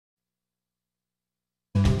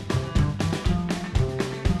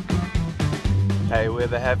Hey, we're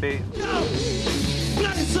the heavy.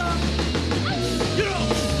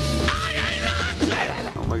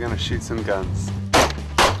 And we're gonna shoot some guns.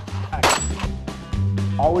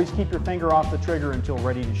 Always keep your finger off the trigger until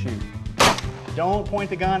ready to shoot. Don't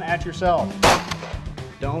point the gun at yourself.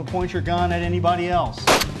 Don't point your gun at anybody else.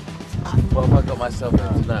 What have I got myself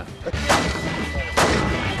into now?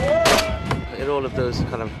 In all of those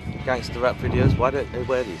kind of gangster rap videos, why don't they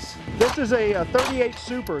wear these? This is a 38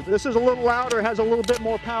 Super. This is a little louder, has a little bit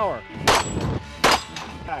more power.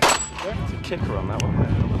 It's a kicker on that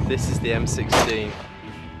one. This is the M16.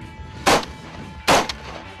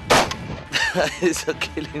 That is a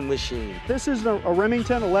killing machine. This is a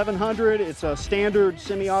Remington 1100. It's a standard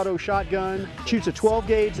semi-auto shotgun. Shoots a 12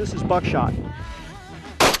 gauge. This is buckshot.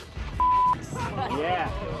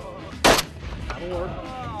 Yeah. That'll work.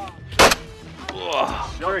 Whoa.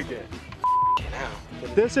 Very good.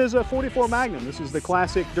 This is a 44 Magnum. This is the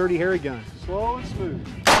classic dirty hairy gun. Slow and smooth.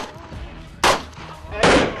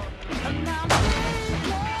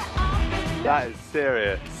 That is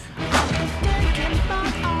serious.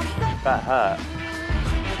 That hurt.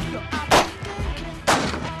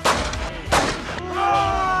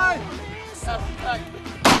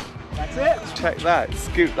 That's it. Check that.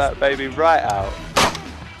 Scoop that baby right out.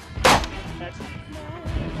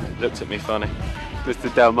 Looked at me funny.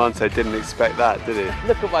 Mr. Del Monte didn't expect that, did he?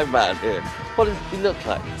 Look at my man here. What does he look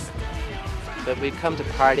like? But we've come to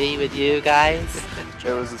party with you guys.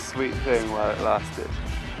 It was a sweet thing while it lasted.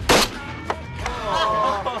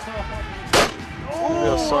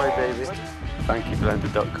 Real sorry, baby. Thank you,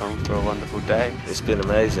 Blender.com, for a wonderful day. It's been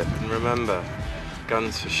amazing. And remember,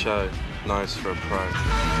 guns for show, knives for a pro.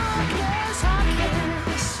 Yes, I can.